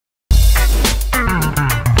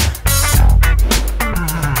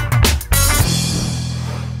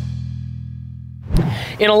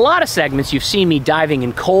In a lot of segments, you've seen me diving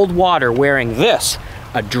in cold water wearing this,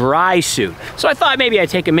 a dry suit. So I thought maybe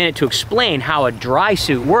I'd take a minute to explain how a dry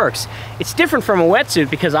suit works. It's different from a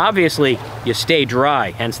wetsuit because obviously you stay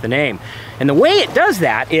dry, hence the name. And the way it does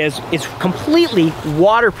that is it's completely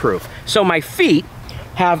waterproof. So my feet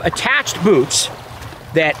have attached boots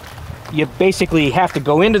that you basically have to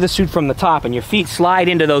go into the suit from the top, and your feet slide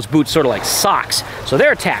into those boots sort of like socks. So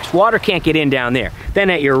they're attached. Water can't get in down there.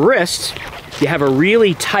 Then at your wrists, you have a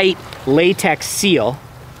really tight latex seal,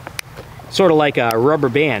 sort of like a rubber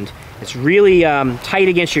band. It's really tight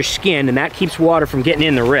against your skin, and that keeps water from getting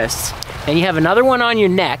in the wrists. And you have another one on your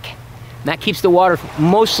neck, and that keeps the water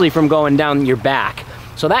mostly from going down your back.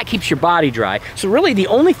 So that keeps your body dry. So really the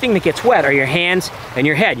only thing that gets wet are your hands and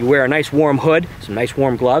your head. You wear a nice warm hood, some nice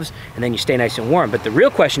warm gloves, and then you stay nice and warm. But the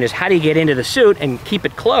real question is, how do you get into the suit and keep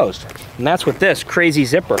it closed? And that's with this crazy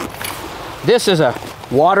zipper. This is a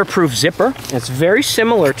waterproof zipper. It's very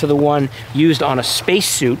similar to the one used on a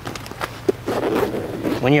spacesuit.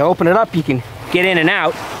 When you open it up, you can get in and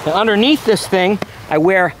out. And underneath this thing, I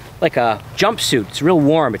wear like a jumpsuit. It's real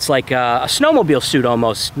warm. It's like a snowmobile suit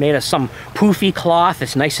almost, made of some poofy cloth.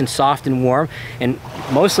 It's nice and soft and warm, and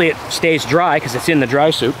mostly it stays dry because it's in the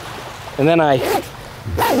dry suit. And then I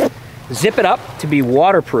zip it up to be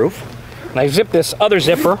waterproof, and I zip this other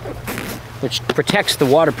zipper, which protects the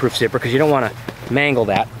waterproof zipper because you don't want to mangle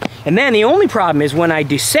that. And then the only problem is when I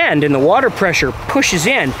descend and the water pressure pushes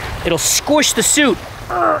in, it'll squish the suit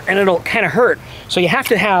and it'll kind of hurt. So you have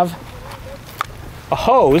to have a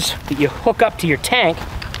hose that you hook up to your tank.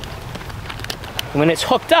 And when it's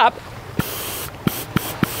hooked up,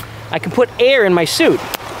 I can put air in my suit.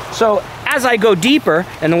 So as I go deeper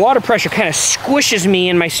and the water pressure kind of squishes me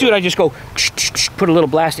in my suit, I just go put a little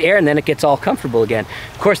blast of air, and then it gets all comfortable again.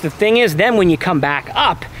 Of course, the thing is, then when you come back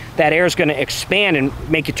up, that air is going to expand and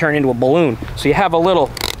make you turn into a balloon. So you have a little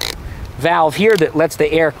valve here that lets the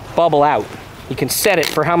air bubble out. You can set it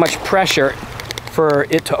for how much pressure for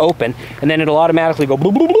it to open, and then it'll automatically go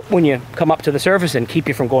bloop, bloop, bloop when you come up to the surface and keep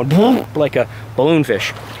you from going bloop like a balloon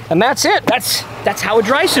fish. And that's it. That's how a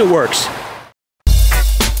dry suit works.